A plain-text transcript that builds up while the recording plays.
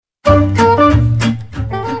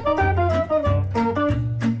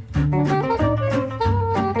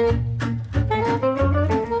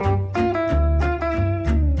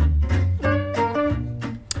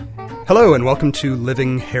Hello and welcome to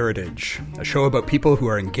Living Heritage, a show about people who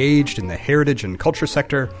are engaged in the heritage and culture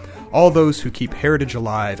sector, all those who keep heritage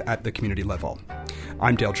alive at the community level.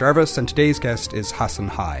 I'm Dale Jarvis, and today's guest is Hassan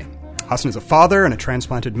Hai. Hassan is a father and a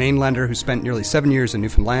transplanted mainlander who spent nearly 7 years in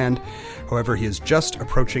Newfoundland. However, he is just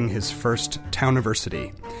approaching his first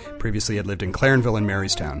towniversity. Previously, he had lived in Clarenville and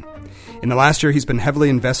Marystown. In the last year, he's been heavily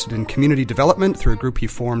invested in community development through a group he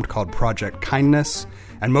formed called Project Kindness,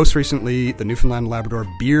 and most recently, the Newfoundland Labrador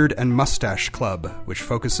Beard and Mustache Club, which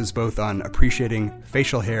focuses both on appreciating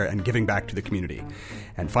facial hair and giving back to the community.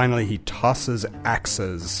 And finally, he tosses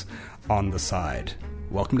axes on the side.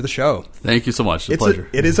 Welcome to the show. Thank you so much. It's a pleasure.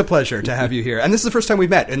 It is a pleasure to have you here. And this is the first time we've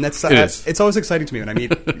met, and it's always exciting to me when I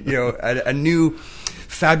meet a new,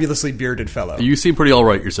 fabulously bearded fellow. You seem pretty all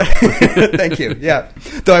right yourself. Thank you. Yeah.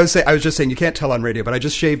 Though I was just saying you can't tell on radio, but I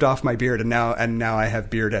just shaved off my beard, and now I have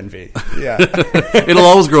beard envy. Yeah. It'll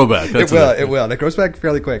always grow back. It will. And it grows back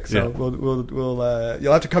fairly quick. So yeah. We'll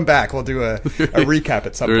you'll have to come back. We'll do a recap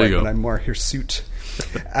at some point when I'm more hirsute.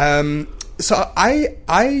 So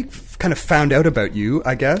I kind of found out about you,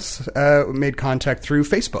 I guess, made contact through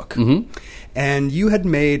Facebook. Mm-hmm. And you had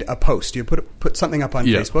made a post. You put something up on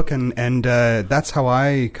Facebook, and that's how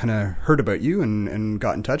I kind of heard about you and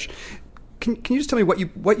got in touch. Can you just tell me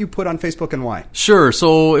what you put on Facebook and why? Sure.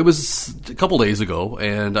 So it was a couple days ago,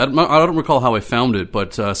 and I don't recall how I found it,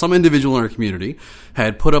 but some individual in our community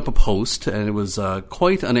had put up a post, and it was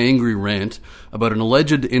quite an angry rant about an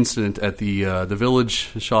alleged incident at the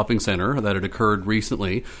village shopping center that had occurred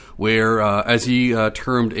recently, where, as he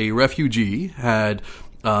termed, a refugee had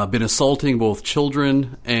been assaulting both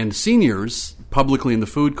children and seniors publicly in the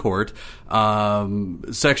food court,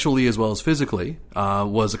 sexually as well as physically,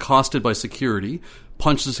 was accosted by security,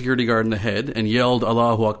 punched the security guard in the head, and yelled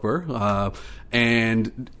Allahu Akbar.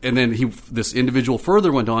 And then this individual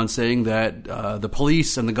further went on saying that the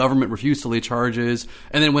police and the government refused to lay charges,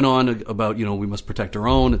 and then went on about, we must protect our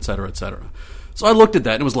own, et cetera, et cetera. So I looked at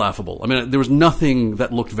that and it was laughable. I mean, there was nothing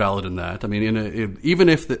that looked valid in that. I mean, even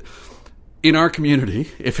if in our community,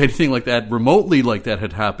 if anything like that, remotely like that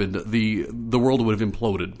had happened, the world would have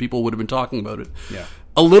imploded. People would have been talking about it. Yeah.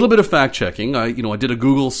 A little bit of fact checking. I did a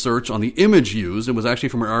Google search on the image used. It was actually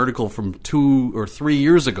from an article from 2 or 3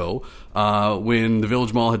 years ago, when the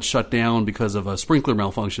Village Mall had shut down because of a sprinkler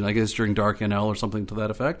malfunction, I guess during Dark NL or something to that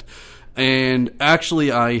effect. And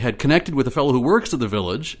actually, I had connected with a fellow who works at the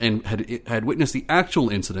village and had witnessed the actual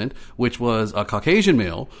incident, which was a Caucasian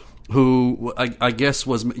male who I guess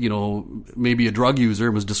was, maybe a drug user,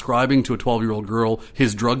 and was describing to a 12-year-old girl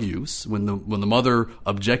his drug use. When the mother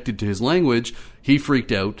objected to his language, he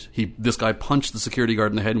freaked out. This guy punched the security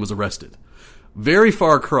guard in the head and was arrested. Very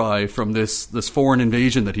far cry from this foreign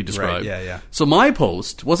invasion that he described. Right, yeah. So my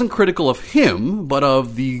post wasn't critical of him, but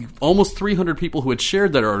of the almost 300 people who had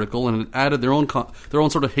shared that article and had added their own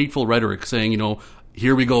sort of hateful rhetoric, saying,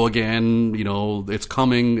 here we go again, it's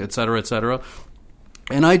coming, et cetera, et cetera.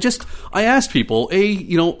 And I asked people,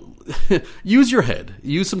 use your head,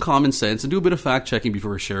 use some common sense, and do a bit of fact checking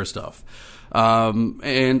before you share stuff.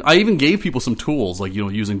 And I even gave people some tools, like,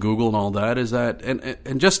 using Google and all that,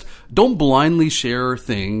 and just don't blindly share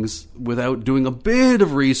things without doing a bit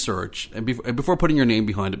of research and before putting your name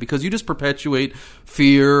behind it, because you just perpetuate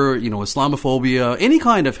fear, Islamophobia, any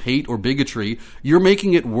kind of hate or bigotry. You're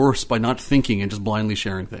making it worse by not thinking and just blindly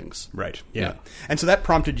sharing things. Right. Yeah. And so that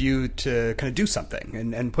prompted you to kind of do something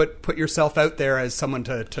and put yourself out there as someone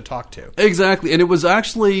to talk to. Exactly. And it was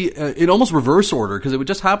actually in almost reverse order, because it would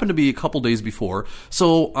just happen to be a couple days before.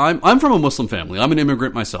 So I'm from a Muslim family. I'm an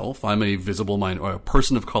immigrant myself. I'm a visible or a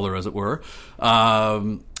person of color, as it were.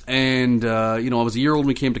 I was a year old when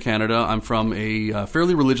we came to Canada. I'm from a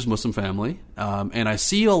fairly religious Muslim family, and I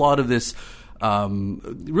see a lot of this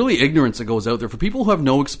really ignorance that goes out there for people who have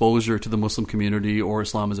no exposure to the Muslim community or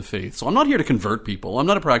Islam as a faith. So I'm not here to convert people. I'm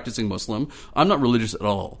not a practicing Muslim. I'm not religious at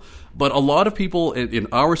all. But a lot of people in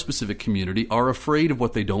our specific community are afraid of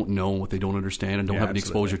what they don't know, what they don't understand, and don't have any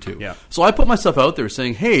exposure to. Yeah. So I put myself out there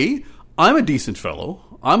saying, hey, I'm a decent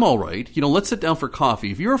fellow. I'm all right. Let's sit down for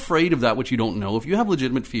coffee. If you're afraid of that which you don't know, if you have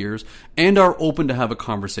legitimate fears and are open to have a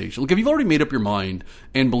conversation, if you've already made up your mind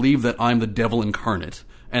and believe that I'm the devil incarnate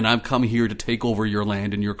and I've come here to take over your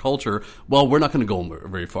land and your culture, well, we're not going to go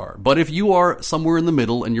very far. But if you are somewhere in the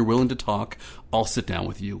middle and you're willing to talk, I'll sit down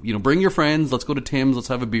with you. Bring your friends. Let's go to Tim's. Let's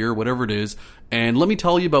have a beer, whatever it is. And let me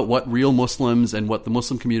tell you about what real Muslims and what the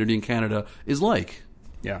Muslim community in Canada is like.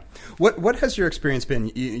 Yeah. What has your experience been?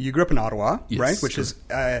 You grew up in Ottawa, yes, right? Which is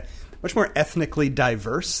much more ethnically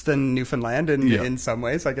diverse than Newfoundland in some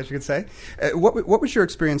ways, I guess you could say. What was your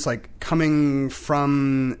experience like coming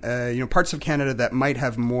from parts of Canada that might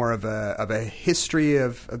have more of a history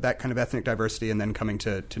of that kind of ethnic diversity, and then coming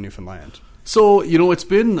to Newfoundland? So,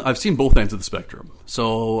 I've seen both ends of the spectrum.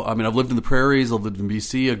 So, I mean, I've lived in the prairies, I've lived in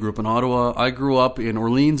BC, I grew up in Ottawa. I grew up in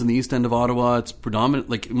Orleans in the east end of Ottawa. It's predominant,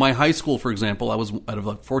 like my high school, for example, I was out of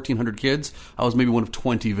like 1,400 kids, I was maybe one of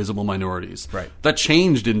 20 visible minorities. Right. That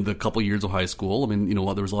changed in the couple years of high school. I mean,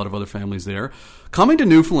 there was a lot of other families there. Coming to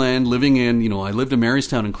Newfoundland, living in, I lived in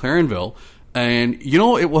Marystown and Clarenville. And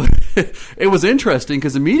it was interesting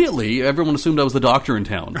because immediately everyone assumed I was the doctor in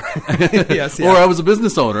town, yes, yeah. Or I was a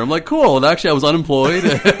business owner. I'm like, cool. And actually, I was unemployed,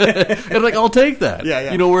 and like, I'll take that.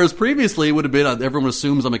 Yeah. Whereas previously it would have been everyone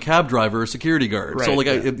assumes I'm a cab driver or security guard. Right, so like,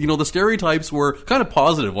 yeah. The stereotypes were kind of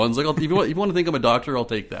positive ones. Like, if you want to think I'm a doctor, I'll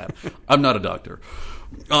take that. I'm not a doctor.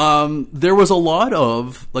 There was a lot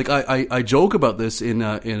of I joke about this in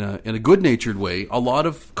a good-natured way. A lot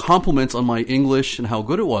of compliments on my English and how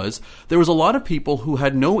good it was. There was a lot of people who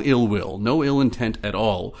had no ill will, no ill intent at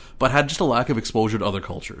all, but had just a lack of exposure to other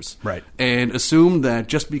cultures, right? And assumed that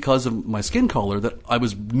just because of my skin color that I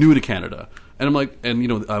was new to Canada. And I'm like,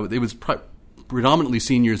 it was predominantly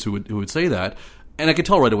seniors who would say that. And I could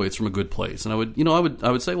tell right away it's from a good place. And I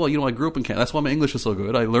would say, well, I grew up in Canada. That's why my English is so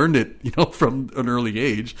good. I learned it, from an early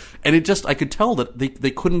age. And I could tell that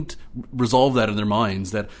they couldn't resolve that in their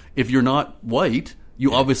minds, that if you're not white,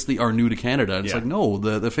 you obviously are new to Canada. And it's like, no,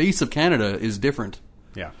 the face of Canada is different.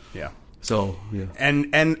 Yeah. So, yeah.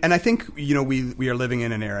 And I think, we are living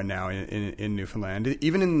in an era now in Newfoundland.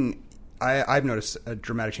 Even I've noticed a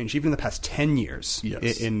dramatic change, even in the past 10 years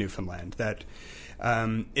in Newfoundland, that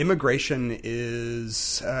immigration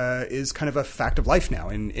is kind of a fact of life now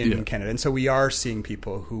in Canada, and so we are seeing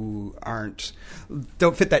people who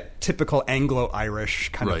don't fit that typical Anglo-Irish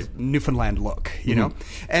kind of Newfoundland look, you know.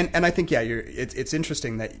 And I think it's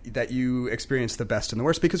interesting that you experience the best and the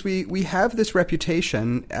worst, because we have this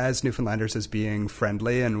reputation as Newfoundlanders as being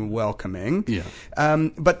friendly and welcoming,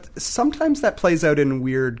 but sometimes that plays out in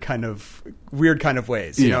weird kind of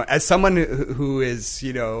ways, you know. As someone who is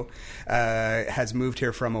has moved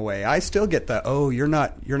here from away, I still get you're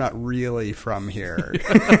not really from here.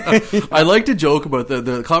 I like to joke about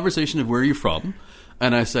the conversation of where are you from,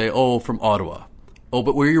 and I say, from Ottawa. Oh,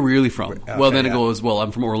 but where are you really from? Okay, well, then it goes, well,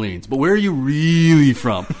 I'm from Orleans. But where are you really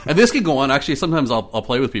from? And this can go on. Actually, sometimes I'll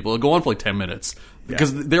play with people. It'll go on for like 10 minutes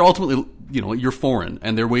because they're ultimately, you're foreign,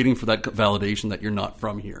 and they're waiting for that validation that you're not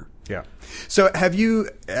from here. Yeah. So have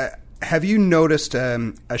you noticed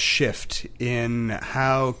a shift in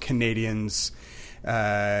how Canadians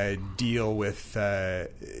deal with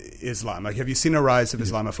Islam? Like, have you seen a rise of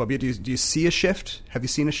Islamophobia? Do you see a shift? Have you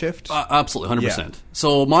seen a shift? Absolutely, 100%. Yeah.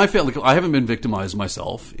 So my family, I haven't been victimized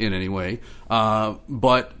myself in any way,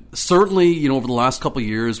 but certainly, over the last couple of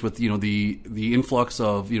years with, the influx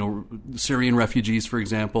of, Syrian refugees, for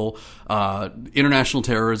example, international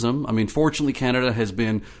terrorism. I mean, fortunately, Canada has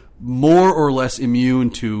been more or less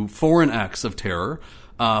immune to foreign acts of terror.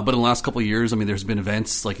 But in the last couple of years, I mean, there's been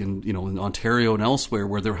events like in Ontario and elsewhere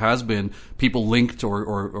where there has been people linked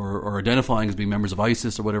or identifying as being members of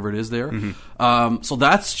ISIS or whatever it is there. Mm-hmm. So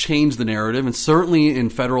that's changed the narrative. And certainly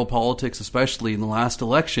in federal politics, especially in the last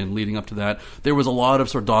election leading up to that, there was a lot of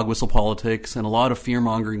sort of dog whistle politics and a lot of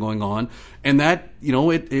fear-mongering going on. And that,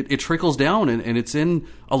 it trickles down and it's in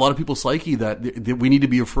a lot of people's psyche that we need to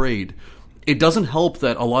be afraid. It doesn't help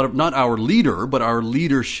that a lot of, not our leader, but our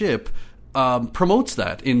leadership promotes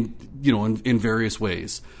that in various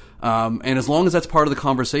ways. And as long as that's part of the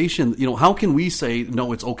conversation, how can we say,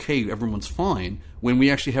 no, it's okay, everyone's fine, when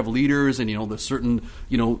we actually have leaders and, the certain,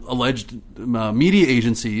 alleged media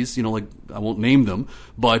agencies, like I won't name them,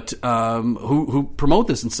 but who promote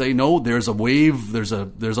this and say, no, there's a wave, there's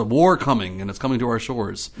a war coming and it's coming to our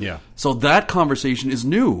shores. Yeah. So that conversation is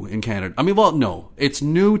new in Canada. I mean, well, no, it's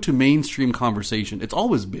new to mainstream conversation. It's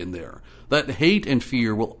always been there. That hate and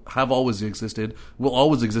fear have always existed, will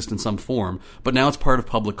always exist in some form, but now it's part of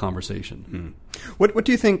public conversation. What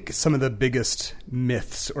do you think some of the biggest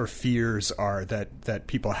myths or fears are that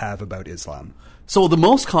people have about Islam? So the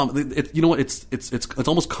most common, it's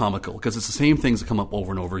almost comical because it's the same things that come up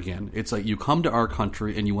over and over again. It's like you come to our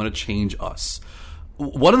country and you want to change us.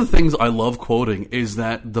 One of the things I love quoting is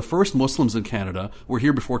that the first Muslims in Canada were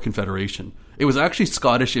here before Confederation. It was actually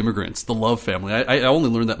Scottish immigrants, the Love family. I only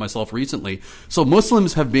learned that myself recently. So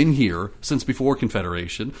Muslims have been here since before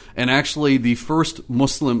Confederation, and actually the first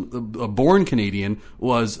Muslim born Canadian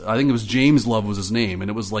was, I think it was James Love was his name, and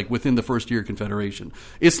it was like within the first year of Confederation.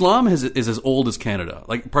 Islam is as old as Canada.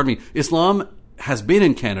 Islam has been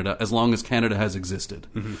in Canada as long as Canada has existed.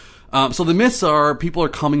 So the myths are people are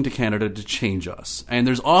coming to Canada to change us. And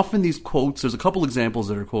there's often these quotes. There's a couple examples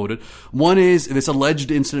that are quoted. One is this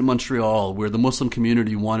alleged incident in Montreal where the Muslim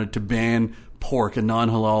community wanted to ban pork and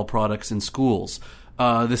non-halal products in schools.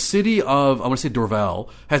 The city of, I want to say Dorval,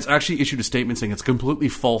 has actually issued a statement saying it's a completely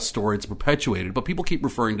false story, it's perpetuated, but people keep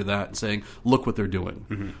referring to that and saying, look what they're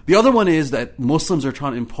doing. The other one is that Muslims are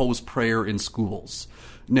trying to impose prayer in schools.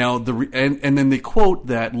 Now, and then they quote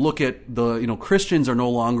that, look at the, Christians are no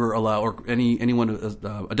longer allowed, or anyone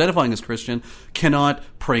identifying as Christian cannot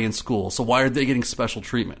pray in school. So why are they getting special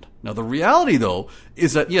treatment? Now, the reality, though,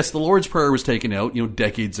 is that, yes, the Lord's Prayer was taken out,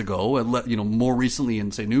 decades ago, and, more recently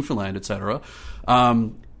in, say, Newfoundland, etc.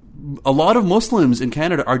 A lot of Muslims in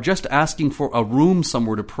Canada are just asking for a room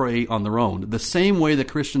somewhere to pray on their own, the same way that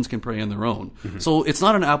Christians can pray on their own. So it's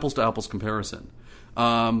not an apples to apples comparison.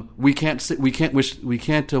 We can't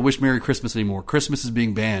wish Merry Christmas anymore. Christmas is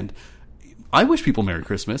being banned. I wish people Merry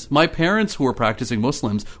Christmas. My parents, who are practicing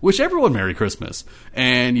Muslims, wish everyone Merry Christmas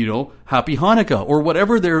and Happy Hanukkah or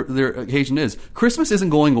whatever their occasion is. Christmas isn't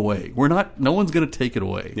going away. No one's going to take it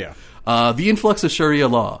away. Yeah. The influx of Sharia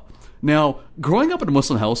law. Now, growing up in a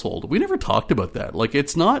Muslim household, we never talked about that. Like,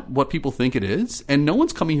 it's not what people think it is, and no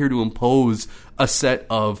one's coming here to impose a set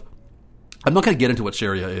of. I'm not going to get into what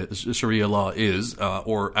Sharia law is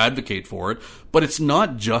or advocate for it, but it's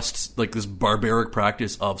not just like this barbaric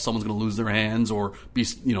practice of someone's going to lose their hands or be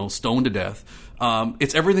stoned to death.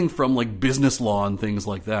 It's everything from like business law and things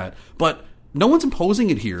like that. But no one's imposing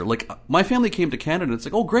it here. Like, my family came to Canada, and it's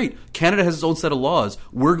like, oh, great, Canada has its own set of laws.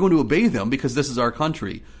 We're going to obey them because this is our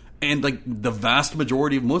country. And like the vast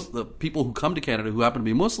majority of the people who come to Canada who happen to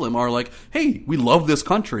be Muslim are like, hey, we love this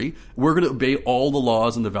country. We're going to obey all the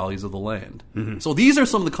laws and the values of the land. So these are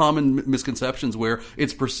some of the common misconceptions where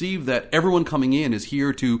it's perceived that everyone coming in is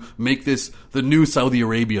here to make this the new Saudi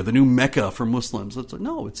Arabia, the new Mecca for Muslims. It's like,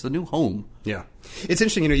 no, it's the new home. Yeah. It's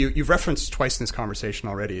interesting, you've referenced twice in this conversation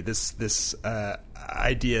already this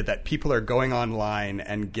idea that people are going online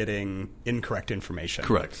and getting incorrect information.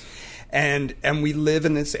 Correct. And we live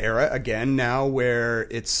in this era again now where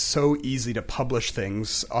it's so easy to publish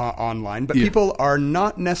things online, but people are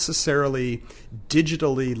not necessarily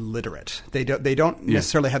digitally literate. They don't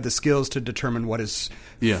necessarily have the skills to determine what is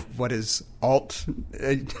alt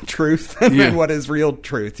truth and what is real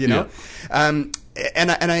truth.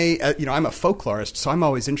 And I I'm a folklorist, so I'm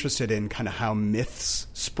always interested in kind of how myths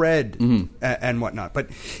spread and whatnot. But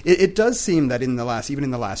it does seem that in the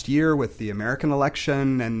last year with the American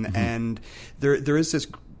election and there is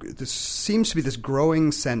this seems to be this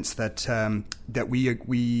growing sense that that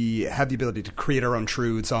we have the ability to create our own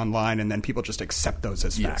truths online, and then people just accept those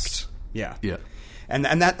as fact. Yeah. And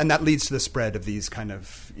that leads to the spread of these kind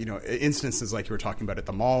of instances like you were talking about at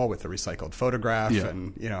the mall with the recycled photograph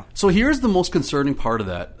and So here's the most concerning part of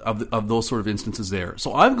that of those sort of instances there.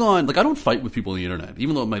 So I've gone I don't fight with people on the internet,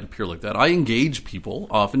 even though it might appear like that. I engage people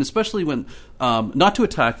often, especially when not to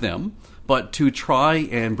attack them, but to try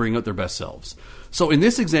and bring out their best selves. So in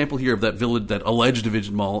this example here of that alleged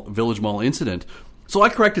Village Mall incident. So I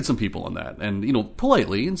corrected some people on that and,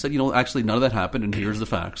 politely and said, actually none of that happened and here's the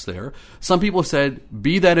facts there. Some people have said,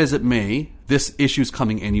 be that as it may, this issue's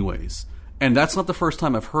coming anyways. And that's not the first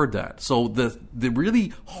time I've heard that. So the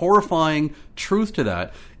really horrifying truth to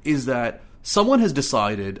that is that someone has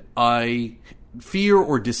decided I fear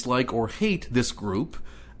or dislike or hate this group,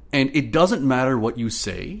 and it doesn't matter what you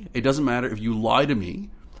say. It doesn't matter if you lie to me.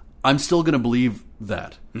 I'm still going to believe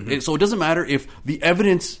that. So it doesn't matter if the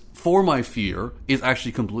evidence for my fear is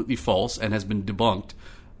actually completely false and has been debunked.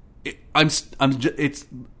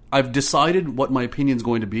 I've decided what my opinion is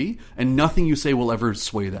going to be, and nothing you say will ever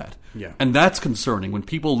sway that. Yeah. And that's concerning when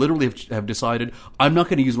people literally have decided, I'm not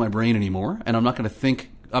going to use my brain anymore, and I'm not going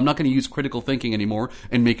to use critical thinking anymore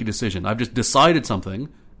and make a decision. I've just decided something,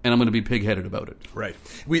 and I'm going to be pig-headed about it. Right.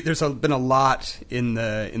 There's been a lot in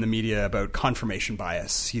the media about confirmation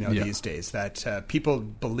bias, these days, that people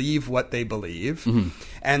believe what they believe,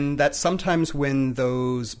 and that sometimes when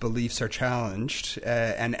those beliefs are challenged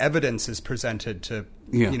and evidence is presented to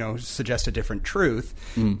suggest a different truth,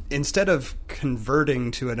 instead of converting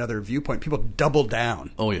to another viewpoint, people double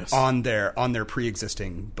down on their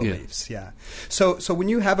pre-existing beliefs. So when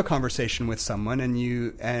you have a conversation with someone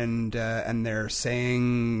and they're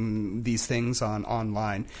saying these things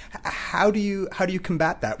online, how do you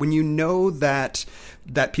combat that when you know that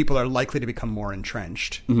people are likely to become more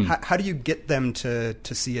entrenched? How do you get them to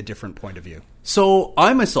see a different point of view? So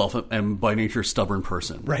I myself am by nature a stubborn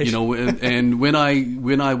person, right? And when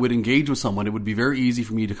I would engage with someone, it would be very easy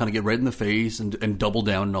for me to kind of get red in the face and double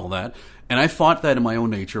down and all that. And I fought that in my own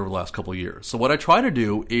nature over the last couple of years. So what I try to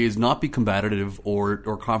do is not be combative or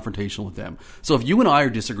confrontational with them. So if you and I are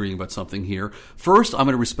disagreeing about something here, first I'm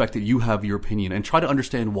going to respect that you have your opinion and try to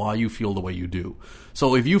understand why you feel the way you do.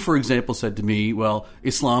 So if you, for example, said to me, well,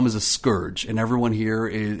 Islam is a scourge and everyone here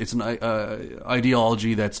it's an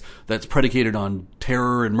ideology that's predicated on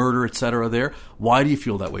terror and murder, etc. there, why do you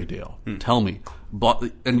feel that way, Dale? Tell me. But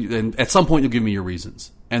and at some point you'll give me your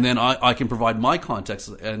reasons. And then I can provide my context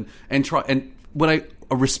and try. And when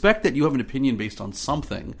I respect that you have an opinion based on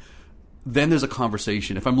something, then there's a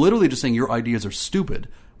conversation. If I'm literally just saying your ideas are stupid,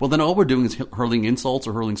 well, then all we're doing is hurling insults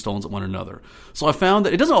or hurling stones at one another. So I found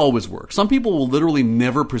that it doesn't always work. Some people will literally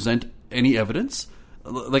never present any evidence.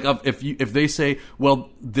 Like if they say,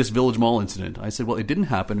 well, this Village Mall incident, I said, well, it didn't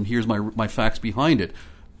happen, and here's my facts behind it.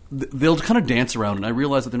 They'll kind of dance around, and I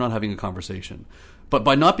realize that they're not having a conversation. But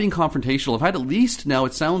by not being confrontational, I've had at least, now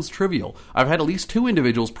it sounds trivial, I've had at least 2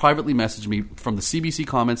 individuals privately message me from the CBC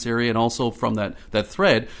comments area and also from that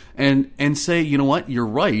thread and say, you know what, you're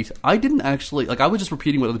right. I didn't actually, I was just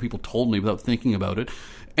repeating what other people told me without thinking about it.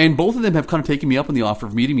 And both of them have kind of taken me up on the offer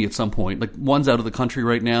of meeting me at some point. Like, one's out of the country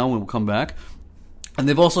right now and will come back. And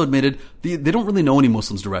they've also admitted they don't really know any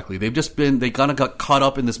Muslims directly. They kind of got caught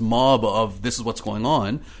up in this mob of this is what's going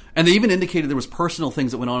on. And they even indicated there was personal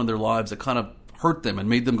things that went on in their lives that kind of hurt them and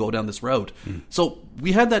made them go down this route. So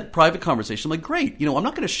we had that private conversation. I'm like, great, I'm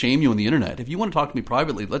not going to shame you on the internet. If you want to talk to me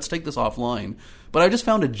privately, let's take this offline. But I just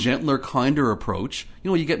found a gentler, kinder approach.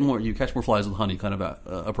 You catch more flies with honey kind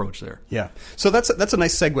of approach there. Yeah. So that's a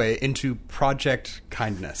nice segue into Project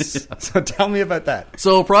Kindness. Yeah. So tell me about that.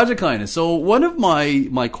 So Project Kindness. So one of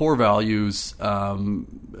my core values,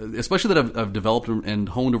 especially that I've developed and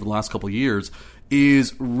honed over the last couple of years,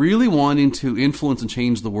 is really wanting to influence and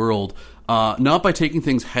change the world, not by taking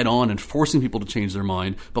things head on and forcing people to change their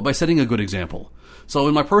mind, but by setting a good example. So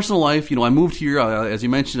in my personal life, I moved here, as you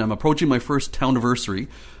mentioned, I'm approaching my first town-anniversary.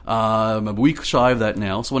 I'm a week shy of that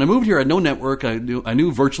now. So when I moved here, I had no network. I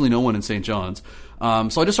knew virtually no one in St. John's.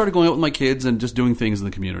 So I just started going out with my kids and just doing things in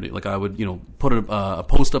the community. Like I would, put a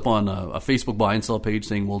post up on a Facebook buy and sell page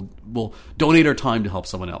saying we'll donate our time to help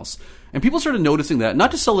someone else. And people started noticing that,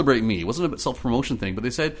 not to celebrate me. It wasn't a self-promotion thing, but they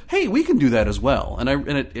said, hey, we can do that as well.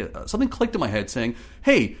 And something clicked in my head saying,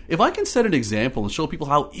 hey, if I can set an example and show people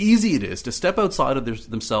how easy it is to step outside of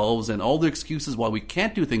themselves and all the excuses why we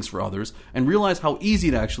can't do things for others and realize how easy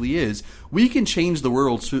it actually is, we can change the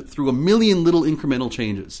world through a million little incremental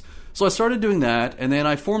changes. So I started doing that, and then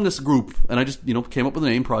I formed this group, and I just came up with the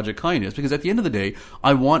name Project Kindness, because at the end of the day,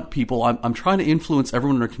 I want people, I'm trying to influence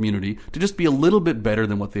everyone in our community to just be a little bit better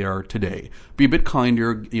than what they are today. Be a bit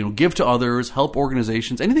kinder, give to others, help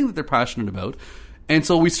organizations, anything that they're passionate about. And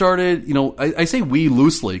so we started, I say we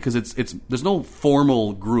loosely because it's there's no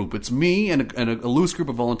formal group. It's me and a loose group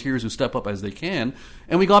of volunteers who step up as they can.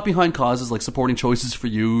 And we got behind causes like supporting Choices for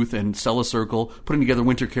Youth and Stella Circle, putting together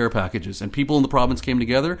winter care packages. And people in the province came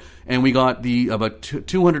together, and we got about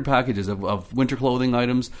 200 packages of winter clothing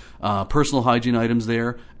items, personal hygiene items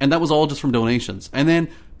there. And that was all just from donations. And then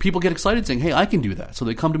people get excited saying, hey, I can do that. So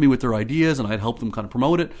they come to me with their ideas, and I'd help them kind of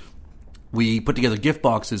promote it. We put together gift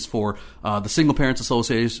boxes for the Single Parents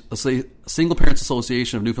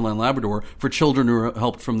Association of Newfoundland and Labrador for children who were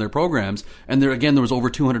helped from their programs. And there was over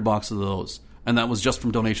 200 boxes of those. And that was just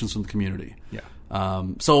from donations from the community. Yeah.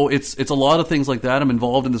 So it's a lot of things like that. I'm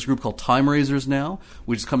involved in this group called Time Raisers now,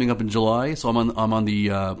 which is coming up in July. So I'm on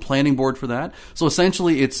the planning board for that. So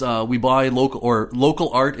essentially, it's we buy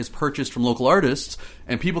local art is purchased from local artists,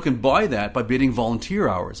 and people can buy that by bidding volunteer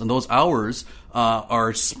hours, and those hours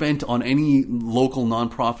are spent on any local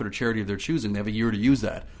nonprofit or charity of their choosing. They have a year to use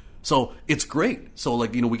that. So it's great. So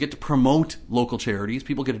we get to promote local charities.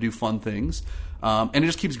 People get to do fun things, and it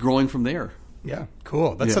just keeps growing from there. Yeah,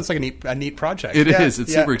 cool. That sounds like a neat project. It is.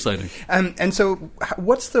 It's super exciting. And so,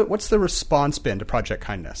 what's the response been to Project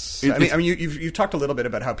Kindness? You've talked a little bit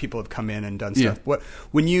about how people have come in and done stuff. What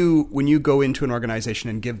when you go into an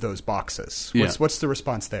organization and give those boxes, what's the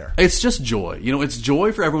response there? It's just joy. It's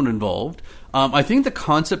joy for everyone involved. I think the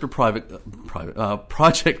concept of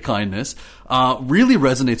Project Kindness really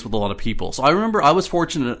resonates with a lot of people. So I remember I was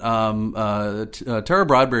fortunate. Tara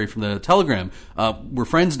Bradbury from the Telegram, we're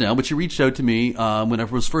friends now, but she reached out to me when I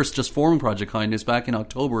was first just forming Project Kindness back in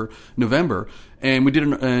November, and we did.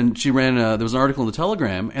 And she ran. There was an article in the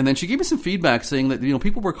Telegram, and then she gave me some feedback saying that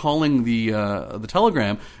people were calling the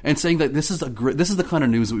Telegram and saying that this is the kind of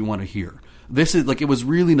news that we want to hear. This is it was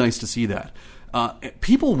really nice to see that.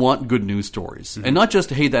 People want good news stories, and not just,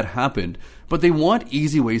 hey, that happened, but they want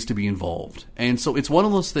easy ways to be involved. And so it's one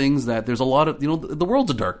of those things that there's a lot of, the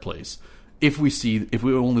world's a dark place. if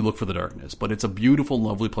we only look for the darkness. But it's a beautiful,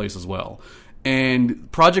 lovely place as well.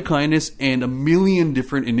 And Project Kindness and a million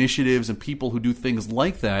different initiatives and people who do things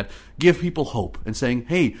like that give people hope and saying,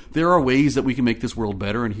 hey, there are ways that we can make this world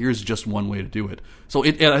better, and here's just one way to do it. So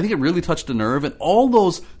I think it really touched a nerve, and all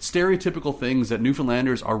those stereotypical things that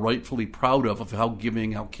Newfoundlanders are rightfully proud of how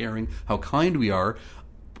giving, how caring, how kind we are.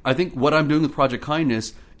 I think what I'm doing with Project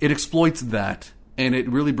Kindness, it exploits that. And it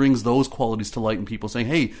really brings those qualities to light in people saying,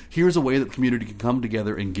 hey, here's a way that the community can come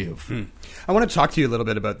together and give. I want to talk to you a little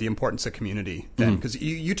bit about the importance of community then, because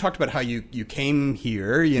you talked about how you came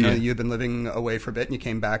here. You've been living away for a bit, and you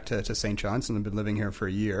came back to St. John's and have been living here for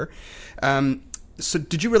a year. So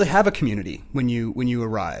did you really have a community when you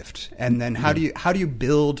arrived? And then how do you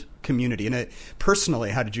build community?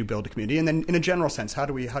 Personally, how did you build a community? And then in a general sense, how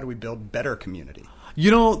do we build better community?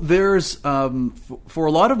 There's for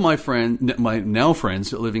a lot of my now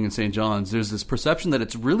friends living in St. John's, there's this perception that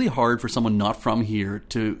it's really hard for someone not from here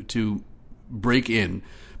to break in,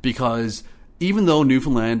 because even though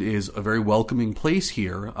Newfoundland is a very welcoming place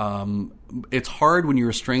here, it's hard when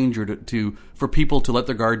you're a stranger for people to let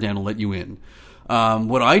their guard down and let you in.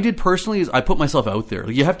 What I did personally is I put myself out there.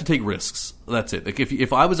 You have to take risks. That's it. Like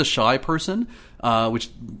if I was a shy person, which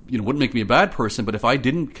wouldn't make me a bad person, but if I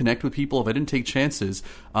didn't connect with people, if I didn't take chances,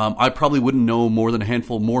 I probably wouldn't know more than a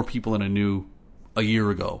handful more people than I knew a year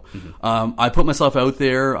ago. I put myself out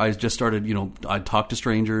there. I just started, I talk to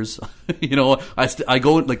strangers. I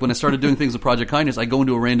go, like when I started doing things with Project Kindness, I go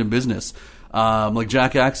into a random business. Like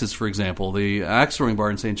Jack Axe's, for example, the axe throwing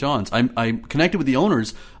bar in St. John's. I connected with the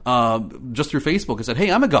owners just through Facebook and said,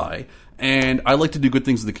 hey, I'm a guy, and I like to do good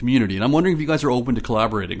things in the community, and I'm wondering if you guys are open to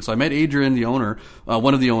collaborating. So I met Adrian, the owner,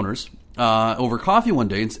 one of the owners, over coffee one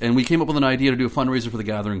day, and we came up with an idea to do a fundraiser for the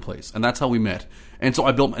Gathering Place, and that's how we met. And so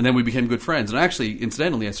and then we became good friends. And actually,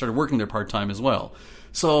 incidentally, I started working there part-time as well.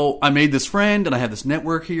 So I made this friend, and I had this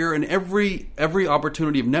network here, and every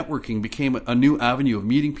opportunity of networking became a new avenue of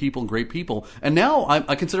meeting people and great people. And now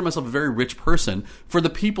I consider myself a very rich person for the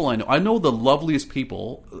people I know. I know the loveliest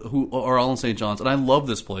people who are all in St. John's, and I love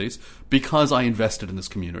this place because I invested in this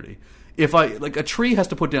community. If a tree has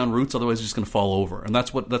to put down roots, otherwise it's just going to fall over, and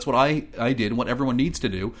that's what I did, and what everyone needs to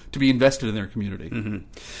do to be invested in their community. Mm-hmm.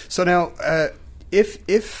 So now,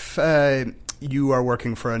 if you are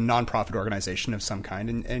working for a nonprofit organization of some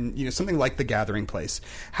kind, and something like the Gathering Place,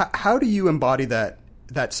 how do you embody that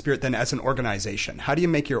spirit then as an organization? How do you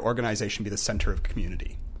make your organization be the center of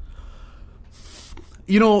community?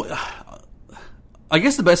 I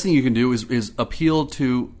guess the best thing you can do is appeal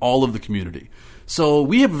to all of the community. So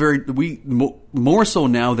we have more so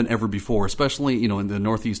now than ever before, especially in the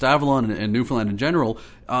Northeast Avalon and Newfoundland in general.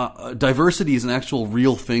 Diversity is an actual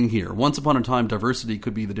real thing here. Once upon a time, diversity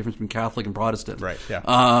could be the difference between Catholic and Protestant, right?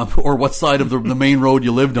 Yeah. Or what side of the main road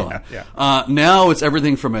you lived on. Yeah. Now it's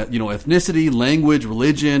everything from ethnicity, language,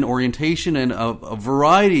 religion, orientation, and a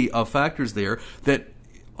variety of factors there that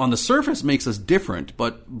on the surface makes us different,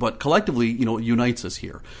 but collectively unites us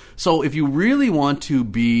here. So if you really want to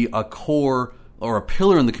be a core or a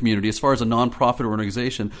pillar in the community as far as a nonprofit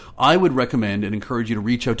organization, I would recommend and encourage you to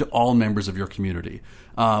reach out to all members of your community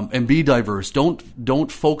and be diverse.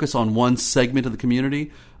 Don't focus on one segment of the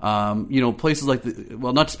community. Places like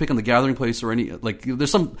not to pick on the Gathering Place or any, there's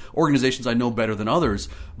some organizations I know better than others,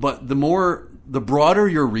 but the broader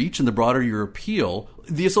your reach and the broader your appeal.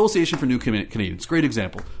 The Association for New Canadians, great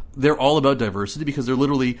example. They're all about diversity because they're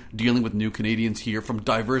literally dealing with new Canadians here from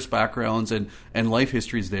diverse backgrounds and life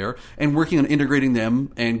histories there, and working on integrating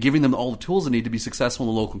them and giving them all the tools they need to be successful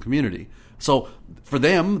in the local community. So for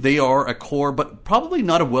them, they are a core, but probably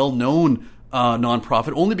not a well-known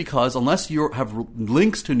nonprofit, only because unless you have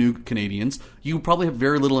links to new Canadians, you probably have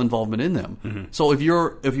very little involvement in them. Mm-hmm. So if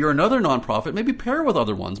you're another nonprofit, maybe pair with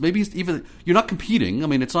other ones. Maybe even you're not competing. I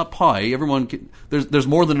mean, it's not pie. Everyone there's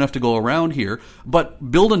more than enough to go around here.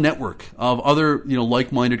 But build a network of other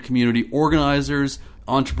like-minded community organizers,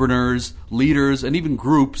 entrepreneurs, leaders, and even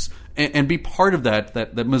groups, and be part of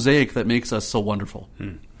that mosaic that makes us so wonderful.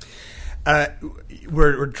 Mm.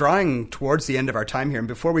 We're drawing towards the end of our time here, and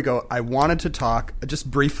before we go, I wanted to talk just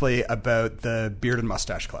briefly about the Beard and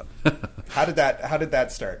Mustache Club. How did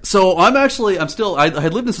that start? So I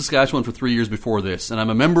had lived in Saskatchewan for 3 years before this, and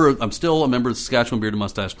I'm still a member of the Saskatchewan Beard and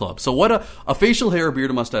Mustache Club. So what a facial hair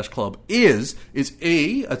beard and mustache club is it's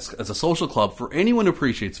a social club for anyone who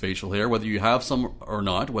appreciates facial hair, whether you have some or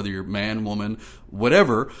not, whether you're man, woman,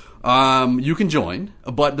 whatever. You can join,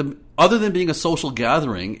 but other than being a social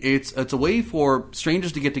gathering, it's a way for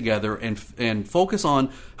strangers to get together and focus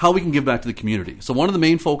on how we can give back to the community. So one of the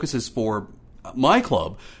main focuses for my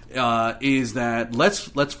club is that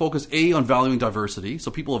let's focus on valuing diversity,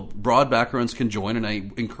 so people of broad backgrounds can join, and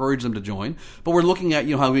I encourage them to join. But we're looking at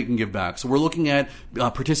how we can give back. So we're looking at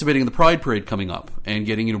participating in the Pride Parade coming up and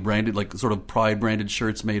getting branded, like sort of Pride branded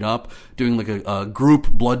shirts made up, doing like a group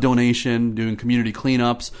blood donation, doing community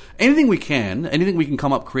cleanups, anything we can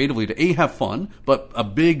come up creatively to have fun. But a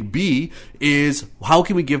big B is how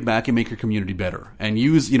can we give back and make your community better, and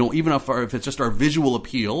use even if it's just our visual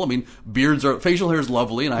appeal. I mean, facial hair is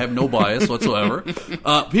lovely, and I have no bias whatsoever.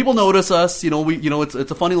 People notice us.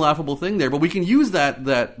 It's a funny, laughable thing there, but we can use that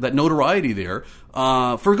notoriety there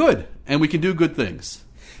for good, and we can do good things.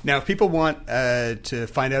 Now, if people want to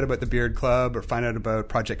find out about the Beard Club or find out about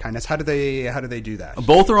Project Kindness, how do they do that?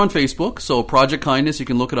 Both are on Facebook. So Project Kindness, you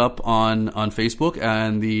can look it up on Facebook,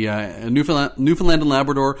 and the Newfoundland and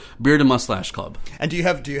Labrador Beard and Mustache Club. And do you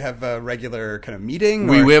have a regular kind of meeting?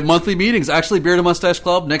 We have monthly meetings. Actually, Beard and Mustache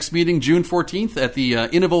Club, next meeting June 14th at the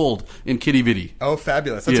Inn of Old in Kitty Vitty. Oh,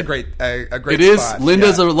 fabulous! That's a great It is. spot.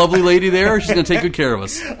 Linda's a lovely lady there. She's going to take good care of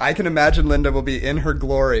us. I can imagine Linda will be in her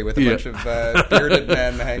glory with a bunch of bearded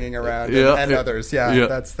men hanging around and others. Yeah,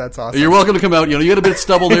 that's awesome. You're welcome to come out. You got a bit of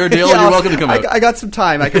stubble there, Dale. You're welcome to come out. I got some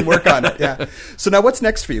time. I can work on it. Yeah. So now, what's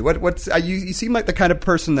next for you? What's you seem like the kind of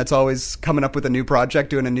person that's always coming up with a new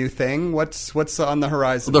project, doing a new thing. What's on the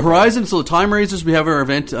horizon? The horizon. So the Time Raisers, we have our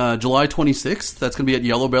event July 26th. That's going to be at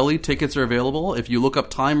Yellow Belly. Tickets are available. If you look up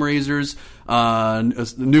Time Raisers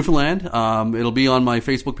Newfoundland, it'll be on my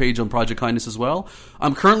Facebook page on Project Kindness as well.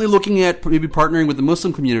 I'm currently looking at maybe partnering with the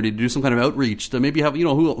Muslim community to do some kind of outreach to maybe have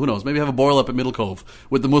who knows, maybe have a boil up at Middle Cove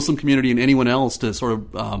with the Muslim community and anyone else to sort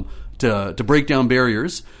of to break down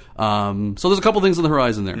barriers. So there's a couple things on the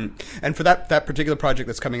horizon there. And for that particular project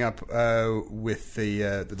that's coming up with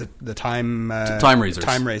the Time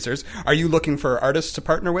Raisers, are you looking for artists to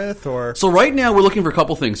partner with, or? So right now we're looking for a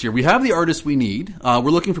couple things here. We have the artists we need.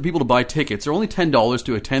 We're looking for people to buy tickets. They're only $10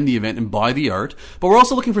 to attend the event and buy the art. But we're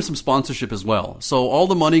also looking for some sponsorship as well. So all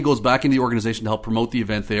the money goes back into the organization to help promote the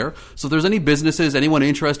event there. So if there's any businesses, anyone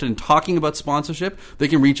interested in talking about sponsorship, they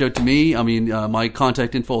can reach out to me. I mean, my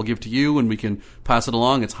contact info I'll give to you, and we can pass it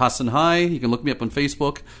along. It's Hassan Hai. You can look me up on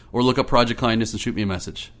Facebook or look up Project Kindness and shoot me a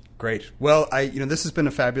message. Great. Well, this has been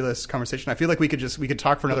a fabulous conversation. I feel like we could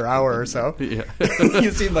talk for another hour or so. Yeah.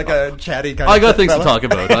 You seem like a chatty kind of I got things to talk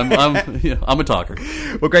about. I'm a talker.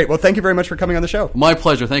 Well, great. Well, thank you very much for coming on the show. My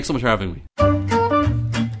pleasure. Thanks so much for having me.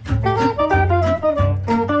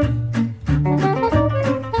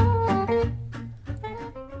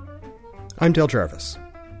 I'm Dale Jarvis.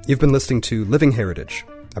 You've been listening to Living Heritage,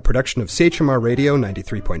 a production of CHMR Radio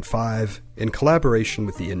 93.5 in collaboration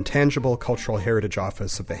with the Intangible Cultural Heritage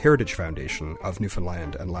Office of the Heritage Foundation of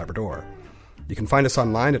Newfoundland and Labrador. You can find us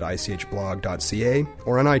online at ichblog.ca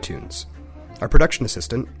or on iTunes. Our production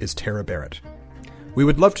assistant is Tara Barrett. We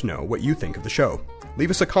would love to know what you think of the show. Leave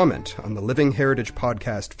us a comment on the Living Heritage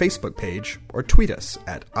Podcast Facebook page or tweet us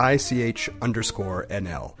at @ICH_NL.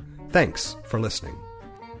 Thanks for listening.